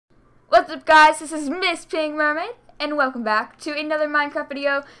What's up, guys? This is Miss Pink Mermaid, and welcome back to another Minecraft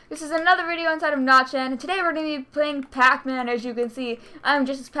video. This is another video inside of Notchland, and today we're going to be playing Pac-Man. As you can see, I'm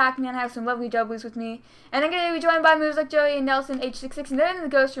just as Pac-Man. I have some lovely jubblies with me, and I'm going to be joined by moves like Joey and Nelson, H66, and they're in the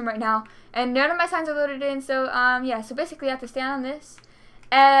ghost room right now, and none of my signs are loaded in, so, yeah, so basically I have to stand on this,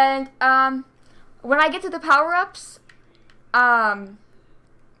 and, when I get to the power-ups,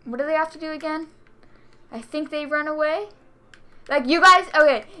 what do they have to do again? I think they run away. Like, you guys,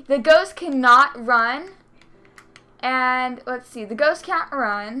 okay, the ghost cannot run, and, let's see, the ghost can't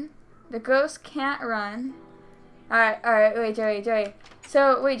run, alright, wait, Joey,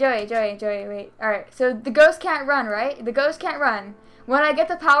 so, wait, Joey, wait, alright, so the ghost can't run, right? The ghost can't run. When I get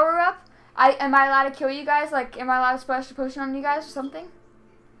the power up, am I allowed to kill you guys? Like, am I allowed to splash a potion on you guys or something?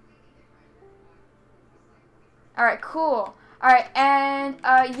 Alright, cool. Alright, and,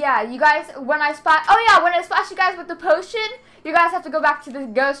 yeah, you guys, when I splash you guys with the potion, you guys have to go back to the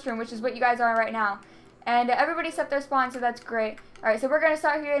ghost room, which is what you guys are right now. And everybody set their spawn, so that's great. Alright, so we're going to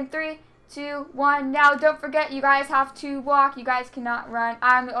start here in 3, 2, 1. Now, don't forget, you guys have to walk. You guys cannot run.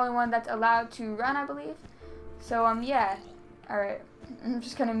 I'm the only one that's allowed to run, I believe. So, yeah. Alright, I'm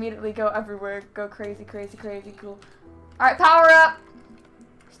just going to immediately go everywhere. Go crazy, cool. Alright, power up.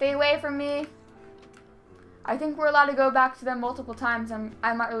 Stay away from me. I think we're allowed to go back to them multiple times. I'm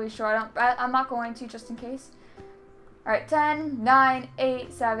not really sure. I'm not going to, just in case. Alright, 10, 9,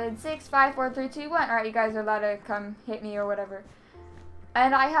 8, 7, 6, 5, 4, 3, 2, 1. Alright, you guys are allowed to come hit me or whatever.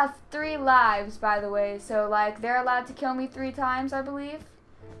 And I have 3 lives, by the way. So, like, they're allowed to kill me 3 times, I believe.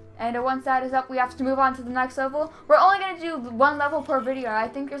 And once that is up, we have to move on to the next level. We're only going to do 1 level per video. I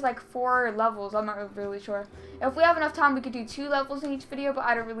think there's like 4 levels. I'm not really sure. If we have enough time, we could do 2 levels in each video, but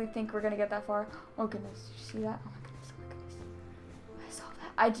I don't really think we're going to get that far. Oh, goodness. Did you see that? Oh, my goodness. I saw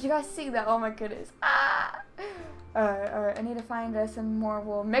that. Did you guys see that? Oh, my goodness. Ah! Alright, I need to find some more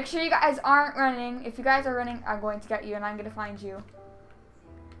wool. Make sure you guys aren't running. If you guys are running, I'm going to get you, and I'm going to find you.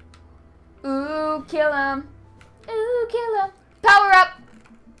 Ooh, kill him. Ooh, kill him. Power up.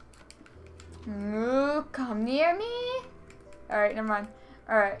 Ooh, come near me. Alright, never mind.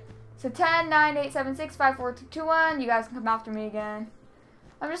 Alright, so 10, 9, 8, 7, 6, 5, 4, 3, 2, 1. You guys can come after me again.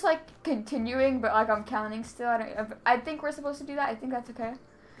 I'm just, like, continuing, but, like, I'm counting still. I think we're supposed to do that. I think that's okay.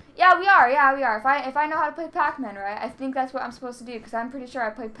 Yeah, we are. If I know how to play Pac-Man right, I think that's what I'm supposed to do, because I'm pretty sure I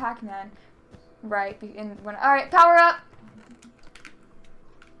played Pac-Man right. Alright, power up.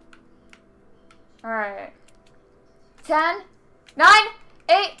 Alright. 10, 9,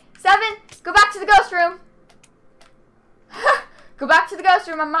 8, 7, go back to the ghost room. Go back to the ghost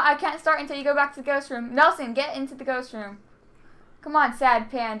room. I can't start until you go back to the ghost room. Nelson, get into the ghost room. Come on, Sad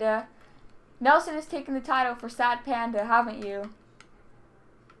Panda. Nelson has taken the title for Sad Panda, haven't you?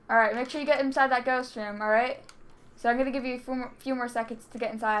 Alright, make sure you get inside that ghost room, alright? So I'm going to give you a few more seconds to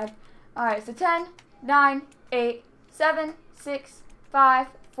get inside. Alright, so 10, 9, 8, 7, 6, 5,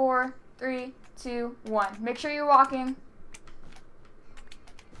 4, 3, 2, 1. Make sure you're walking.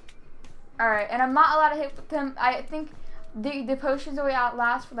 Alright, and I'm not allowed to hit them. I think the potions only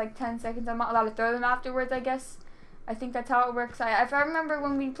outlast for like 10 seconds. I'm not allowed to throw them afterwards, I guess. I think that's how it works. If I remember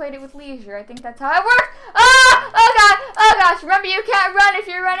when we played it with Leisure, I think that's how it works. Ah! Oh god! Oh gosh! Remember, you can't run. If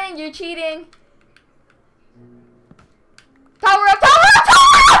you're running, you're cheating. Power up! Power up!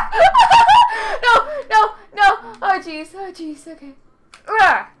 Power up! No! Oh jeez. Okay.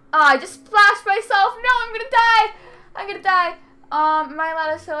 Oh, I just splashed myself. No, I'm gonna die. Am I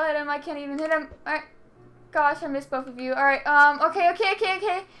allowed to still hit him? I can't even hit him. Alright. Gosh, I missed both of you. Alright, okay.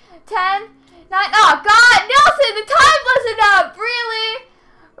 10, 9, oh god, Nelson, the time wasn't up! Really?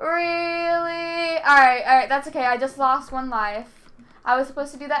 Alright, that's okay. I just lost 1 life. I was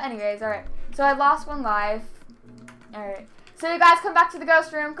supposed to do that anyways. Alright, so I lost 1 life. Alright, so you guys come back to the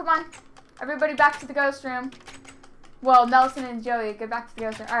ghost room. Come on. Everybody back to the ghost room. Well, Nelson and Joey, get back to the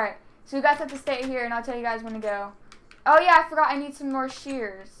ghost room. Alright, so you guys have to stay here and I'll tell you guys when to go. Oh yeah, I forgot I need some more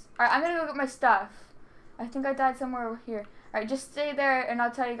shears. Alright, I'm gonna go get my stuff. I think I died somewhere over here. Alright, just stay there and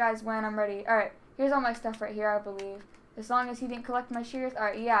I'll tell you guys when I'm ready. Alright, here's all my stuff right here, I believe. As long as he didn't collect my shears.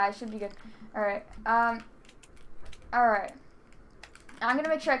 Alright, yeah, I should be good. Alright, alright. I'm gonna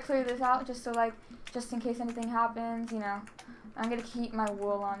make sure I clear this out just in case anything happens, you know. I'm gonna keep my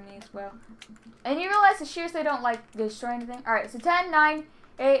wool on me as well. And you realize the shears, they don't, like, destroy anything? Alright, so 10, 9,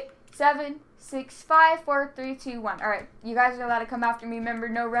 8, 7, 6, 5, 4, 3, 2, 1. Alright, you guys are allowed to come after me. Remember,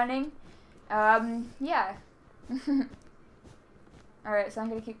 no running. Yeah. Alright, so I'm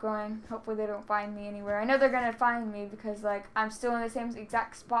gonna keep going. Hopefully they don't find me anywhere. I know they're gonna find me because, like, I'm still in the same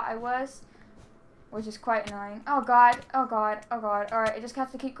exact spot I was, which is quite annoying. Oh god. Alright, I just have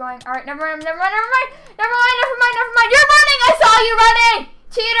to keep going. Alright, never mind. You're running! I saw you running!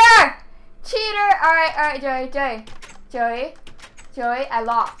 Cheater! Alright, Joey, I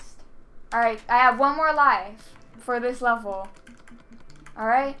lost. Alright, I have one more life for this level.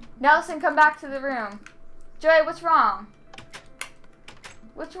 Alright? Nelson, come back to the room. Joey, what's wrong?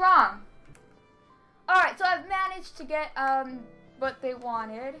 What's wrong? Alright, so I've managed to get what they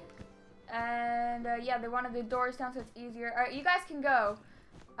wanted. And yeah, they wanted the doors down so it's easier. Alright, you guys can go.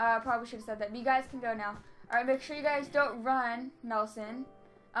 Probably should have said that. But you guys can go now. Alright, make sure you guys don't run, Nelson.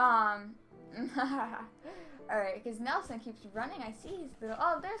 Alright, because Nelson keeps running. I see his little...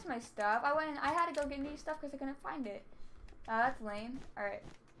 Oh, there's my stuff. I had to go get new stuff because I couldn't find it. That's lame. Alright.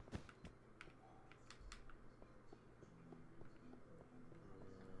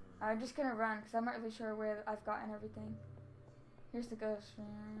 I'm just gonna run because I'm not really sure where I've gotten everything. Here's the ghost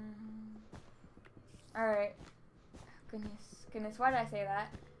room. Alright. Goodness, why did I say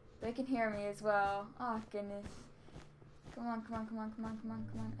that? They can hear me as well. Oh, goodness. Come on.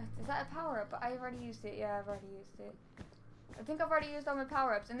 Is that a power-up? But I've already used it. Yeah, I've already used it. I think I've already used all my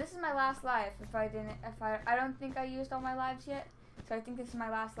power-ups. And this is my last life. I don't think I used all my lives yet. So I think this is my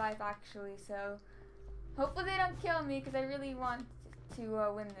last life, actually. So hopefully they don't kill me because I really want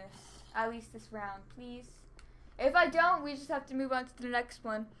to win this. At least this round, please. If I don't, we just have to move on to the next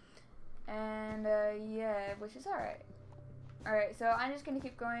one. And yeah, which is alright. Alright, so I'm just gonna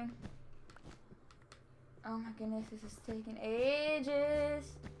keep going. Oh my goodness, this is taking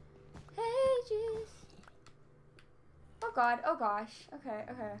ages. Oh god, oh gosh. Okay.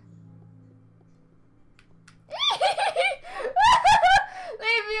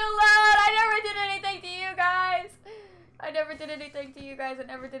 Leave me alone! I never did anything to you guys! I never did anything to you guys.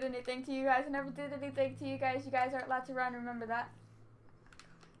 You guys aren't allowed to run, remember that.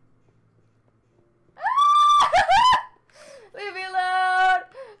 Leave me alone!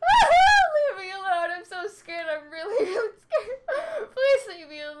 Leave me alone! I'm so scared. I'm really scared. Please leave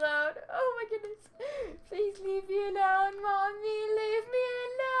me alone. Oh my goodness. Please leave me alone, Mommy. Leave me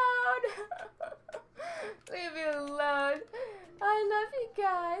alone. Leave me alone. I love you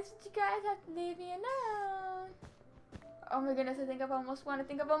guys. But you guys have to leave me alone. Oh my goodness, I think I've almost won. I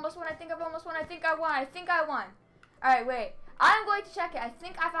think I won. Alright, wait. I'm going to check it. I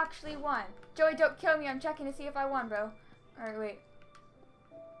think I've actually won. Joey, don't kill me. I'm checking to see if I won, bro. Alright, wait.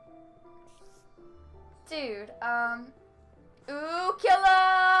 Dude, ooh, kill him!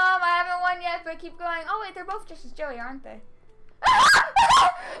 I haven't won yet, but keep going. Oh wait, they're both just as Joey, aren't they? Mom!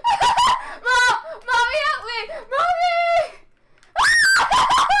 Mommy, help me! Mommy!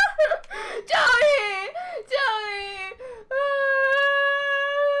 Joey!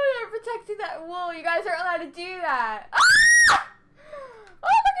 They're protecting that wool. You guys aren't allowed to do that. Oh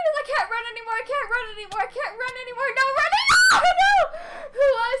my goodness, I can't run anymore. No, running! No! Who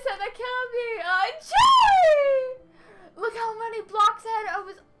was that that killed me? Joey! Look how many blocks I had. I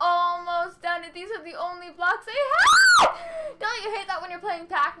was almost done. And these are the only blocks I had. Don't you hate that when you're playing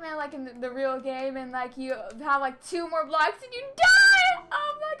Pac-Man, like in the real game, and like you have like 2 more blocks and you die?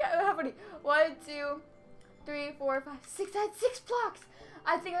 Oh my god. How many? 1, 2, 3, 4, 5, 6. I had 6 blocks.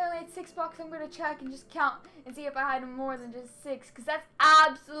 I think I only had 6 blocks. I'm going to check and just count and see if I had more than just 6. Because that's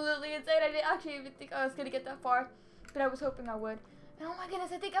absolutely insane. I didn't actually even think I was going to get that far. But I was hoping I would. And oh my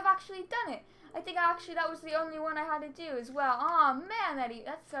goodness, I think I've actually done it. I think actually that was the only one I had to do as well. Oh man, that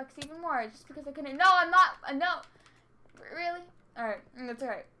sucks even more. Just because I couldn't. No, I'm not. No. Really? Alright. That's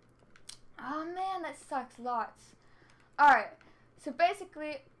alright. Oh man, that sucks lots. Alright. So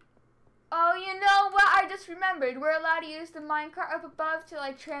basically... Oh, you know what? I just remembered. We're allowed to use the minecart up above to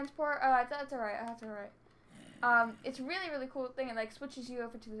like transport. That's alright. It's really, really cool thing. It like switches you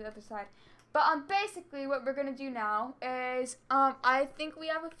over to the other side. But basically what we're gonna do now is I think we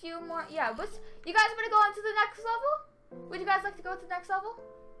have a few more. Yeah, you guys want to go on to the next level? Would you guys like to go to the next level?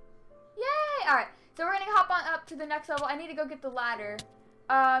 Yay! All right. So we're gonna hop on up to the next level. I need to go get the ladder.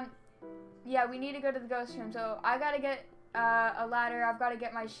 Yeah, we need to go to the ghost room. So I gotta get a ladder. I've got to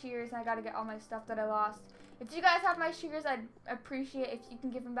get my shears, and I got to get all my stuff that I lost. If you guys have my shears, I'd appreciate if you can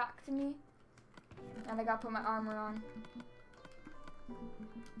give them back to me. And I got to put my armor on.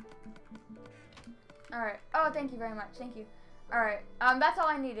 Alright. Oh, thank you very much. Thank you. Alright. That's all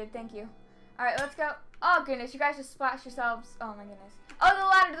I needed. Thank you. Alright, let's go. Oh, goodness. You guys just splashed yourselves. Oh, my goodness. Oh, the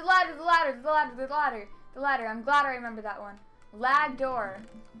ladder. I'm glad I remember that one. Lag door.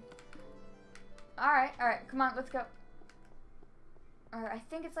 Alright. Come on. Let's go. Alright, I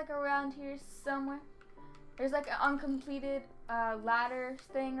think it's like around here somewhere. There's like an uncompleted ladder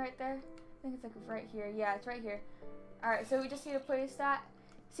thing right there. I think it's like right here. Yeah, it's right here. Alright, so we just need to place that.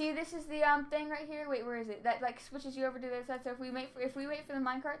 See, this is the thing right here. Wait, where is it? That like switches you over to the other side. So if we wait for the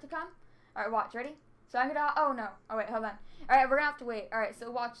minecart to come. Alright, watch. Ready? So I'm gonna, oh no, oh wait, hold on. Alright, we're gonna have to wait. Alright, so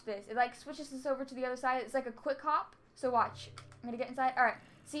watch this. It like switches us over to the other side. It's like a quick hop. So watch. I'm gonna get inside. Alright,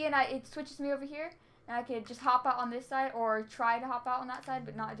 see, and it switches me over here. And I could just hop out on this side or try to hop out on that side,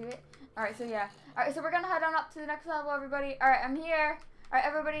 but not do it. Alright, so yeah. Alright, so we're gonna head on up to the next level, everybody. Alright, I'm here. Alright,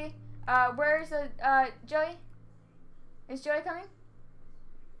 everybody. Where's Joey? Is Joey coming?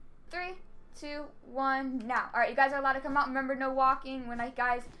 3, 2, 1, now. Alright, you guys are allowed to come out. Remember, no walking. When I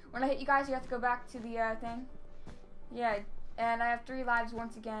hit you guys, you have to go back to the thing. Yeah, and I have 3 lives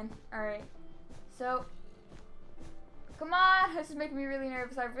once again. Alright, so come on. This is making me really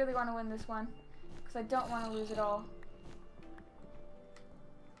nervous. I really want to win this one because I don't want to lose at all.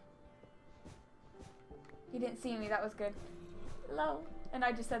 He didn't see me. That was good. Hello. And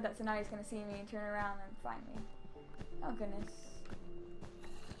I just said that, so now he's going to see me and turn around and find me. Oh, goodness.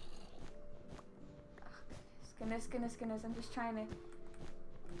 Goodness. I'm just trying to...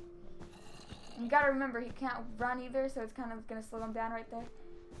 And you gotta remember, he can't run either, so it's kind of gonna slow him down right there.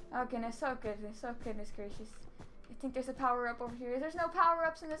 Oh, goodness. Oh, goodness gracious. I think there's a power-up over here. There's no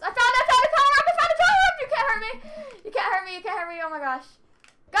power-ups in this. I found a power-up! You can't hurt me! You can't hurt me! Oh, my gosh.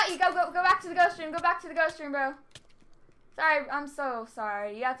 Got you! Go back to the ghost room. Go back to the ghost room, bro. Sorry, I'm so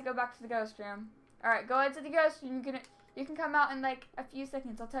sorry. You have to go back to the ghost room. Alright, go into the ghost room. You can come out in like a few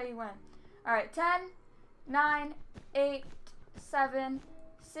seconds. I'll tell you when. Alright, 10, 9, 8, 7,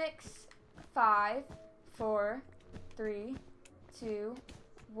 6, 5, 4, 3, 2,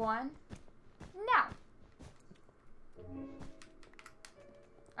 1, now.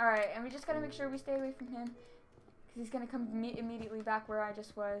 Alright, and we just gotta make sure we stay away from him, because he's gonna come immediately back where I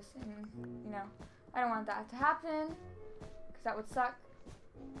just was, and, you know, I don't want that to happen, because that would suck.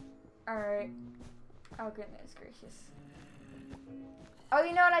 Alright. Oh, goodness gracious. Oh,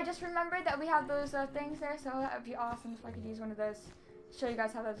 you know what? I just remembered that we have those things there, so that would be awesome if I could use one of those to show you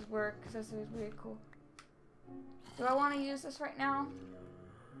guys how those work, because this is really cool. Do I want to use this right now?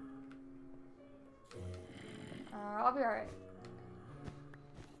 I'll be alright.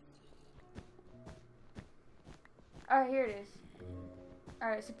 Alright, here it is.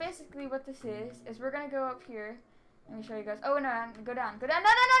 Alright, so basically what this is we're going to go up here. Let me show you guys. Oh, no, go down. No,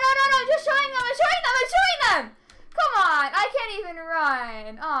 I'm just showing them. I'm showing them. Come on, I can't even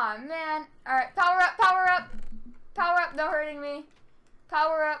run. Aw, man. Alright, power up, no hurting me.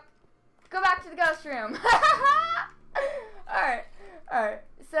 Power up. Go back to the ghost room. Alright.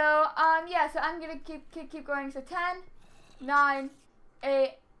 So, yeah, so I'm gonna keep going. So 10, 9,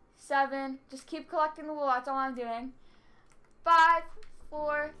 8, 7. Just keep collecting the wool, that's all I'm doing. 5,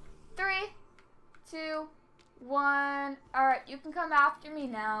 4, 3, 2, 1. Alright, you can come after me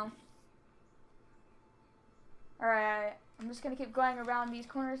now. Alright, I'm just going to keep going around these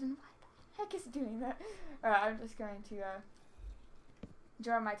corners, and what the heck is it doing that? Alright, I'm just going to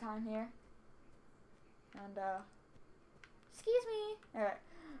enjoy my time here. And, excuse me. Alright,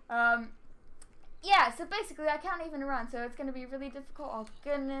 yeah, so basically I can't even run, so it's going to be really difficult. Oh,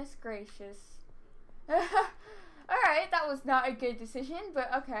 goodness gracious. Alright, that was not a good decision,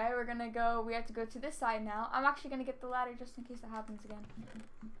 but okay, we have to go to this side now. I'm actually going to get the ladder just in case that happens again.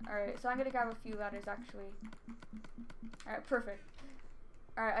 Alright, so I'm going to grab a few ladders, actually. Alright, perfect.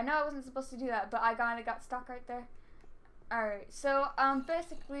 Alright, I know I wasn't supposed to do that, but I kind of got stuck right there. Alright, so,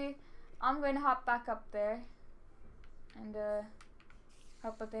 basically, I'm going to hop back up there. And,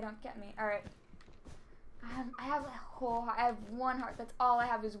 hope that they don't get me. Alright. I have 1 heart. That's all I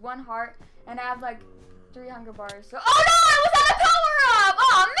have is 1 heart. And I have, like, 3 hunger bars. So, oh no! I was at a power-up!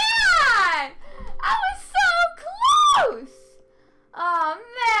 Oh, man! I was so close! Oh,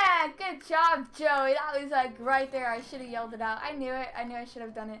 man! Good job, Joey. That was, like, right there. I should have yelled it out. I knew it. I knew I should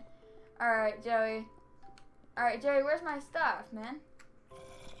have done it. Alright, Joey. Alright, Joey, where's my stuff, man?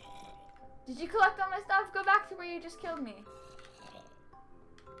 Did you collect all my stuff? Go back to where you just killed me.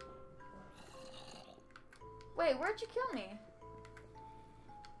 Wait, where'd you kill me?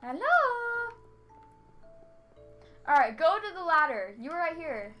 Hello? Alright, go to the ladder. You were right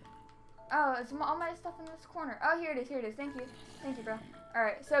here. Oh, it's all my stuff in this corner. Oh, here it is, Thank you. Thank you, bro.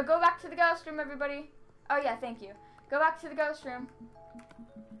 Alright, so go back to the ghost room, everybody. Oh, yeah, thank you. Go back to the ghost room.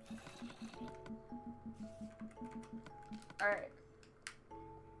 Alright.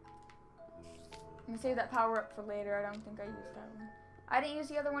 I'm gonna save that power up for later. I don't think I used that one. I didn't use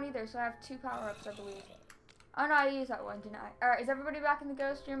the other one either, so I have 2 power-ups, I believe. Oh no, I used that one, didn't I? Alright, is everybody back in the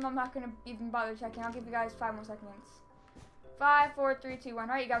ghost room? I'm not gonna even bother checking. I'll give you guys 5 more seconds. 5, 4, 3, 2, 1.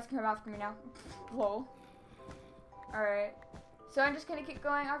 Alright, you guys can come after me now. Lol. Alright. So I'm just gonna keep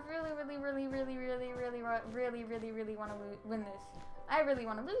going. I really want to win this. I really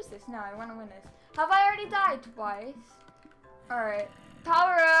want to lose this. No, I want to win this. Have I already died twice? Alright.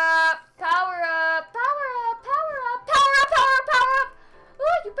 Power up! Power up! Power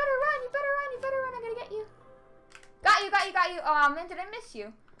Oh man, did I miss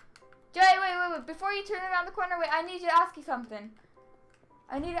you? Joey, wait. Before you turn around the corner, wait, I need you to ask you something.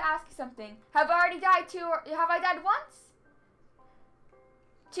 I need to ask you something. Have I already died have I died once?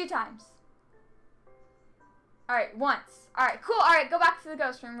 2 times. Alright, once. Alright, cool. Alright, go back to the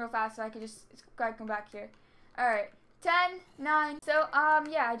ghost room real fast so I can just come back here. Alright, 10, 9. So,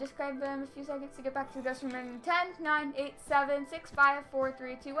 yeah, I just grabbed them a few seconds to get back to the ghost room. And 10, 9, 8, 7, 6, 5, 4,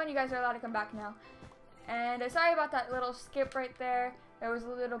 3, 2, 1. You guys are allowed to come back now. And sorry about that little skip right there. There was a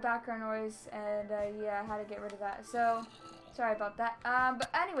little background noise, and yeah, I had to get rid of that. So, sorry about that. But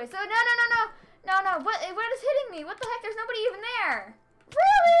anyway, so no. What is hitting me? What the heck? There's nobody even there.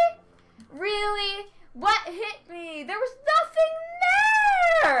 Really? What hit me? There was nothing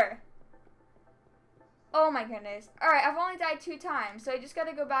there! Oh my goodness. Alright, I've only died 2 times, so I just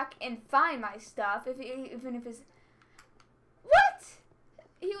gotta go back and find my stuff, even if it's... What?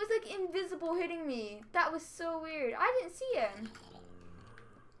 He was like invisible hitting me. That was so weird. I didn't see him.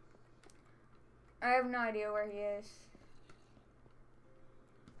 I have no idea where he is.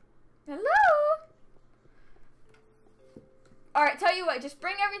 Hello? Alright, tell you what, just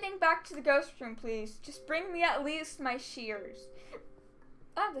bring everything back to the ghost room, please. Just bring me at least my shears.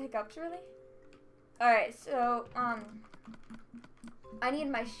 I have the hiccups, really? Alright, so, I need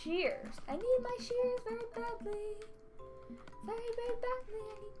my shears. I need my shears very badly. Very badly,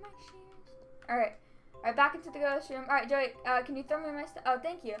 I need my shears. Alright, back into the ghost room. Alright, Joey, can you throw me my stuff? Oh,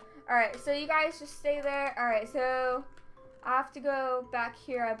 thank you. Alright, so you guys just stay there. Alright, so, I have to go back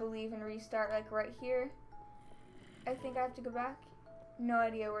here, I believe, and restart, like, right here. I think I have to go back. No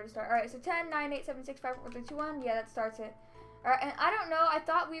idea where to start. Alright, so 10, 9, 8, 7, 6, 5, 4, 3, 2, 1. Yeah, that starts it. Alright, and I don't know. I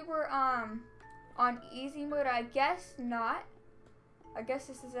thought we were on easy mode. I guess not. I guess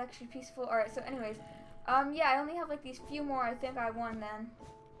this is actually peaceful. Alright, so anyways. Yeah, I only have like these few more. I think I won then.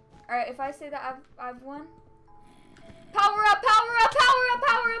 Alright, if I say that I've won. Power up, power up, power up,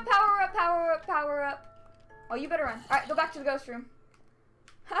 power up, power up, power up, power up. Oh, you better run. Alright, go back to the ghost room.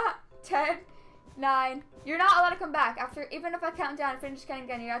 Haha, 10. 9. You're not allowed to come back. After, even if I count down and finish counting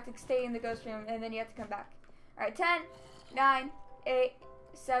again, you have to stay in the ghost room and then you have to come back. Alright, 10, 9, 8,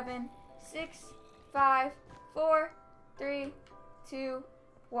 7, 6, 5, 4, 3, 2,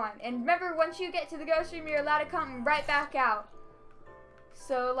 1. And remember, once you get to the ghost room, you're allowed to come right back out.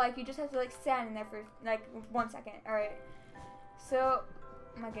 So, like, you just have to, like, stand in there for, like, 1 second. Alright. So,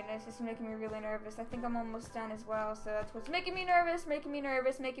 my goodness, this is making me really nervous. I think I'm almost done as well, so that's what's making me nervous, making me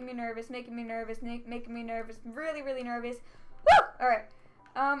nervous. Really, really nervous. Woo! Alright.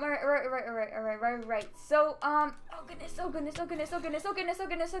 Alright. So, oh goodness. Power up.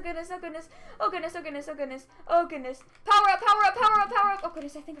 Oh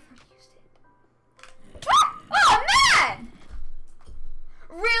goodness, I think I've already used it. Oh man!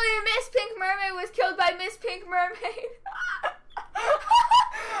 Really, Miss Pink Mermaid was killed by Miss Pink Mermaid.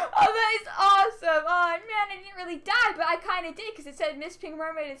 Oh, that is awesome. Oh, man, I didn't really die, but I kind of did because it said Miss Pink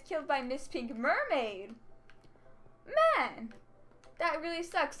Mermaid is killed by Miss Pink Mermaid. Man, that really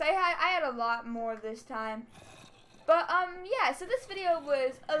sucks. I had a lot more this time. But, yeah, so this video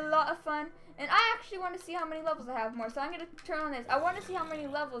was a lot of fun, and I actually want to see how many levels I have more, so I'm going to turn on this. I want to see how many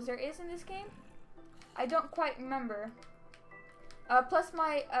levels there is in this game. I don't quite remember. Plus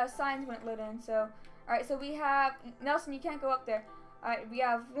my signs wouldn't load in, so... Alright, so we have... Nelson, you can't go up there. Alright, we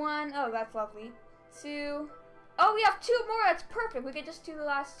have 1. Oh, that's lovely. 2. Oh, we have 2 more. That's perfect. We could just do the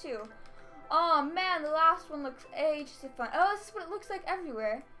last 2. Oh, man, the last one looks ages too fun. Oh, this is what it looks like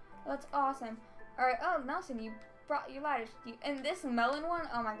everywhere. That's awesome. Alright, oh, Nelson, you brought your ladders. And this melon one,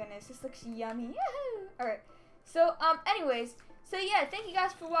 oh my goodness, this looks yummy. Yahoo! Alright, so, anyways... So yeah, thank you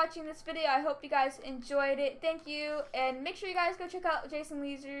guys for watching this video. I hope you guys enjoyed it. Thank you, and make sure you guys go check out Jason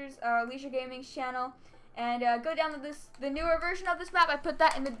Leisure's Leisure Gaming's channel, and go download the newer version of this map. I put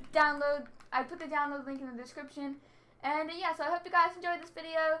that in the download. I put the download link in the description. And yeah, so I hope you guys enjoyed this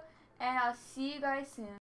video, and I'll see you guys soon.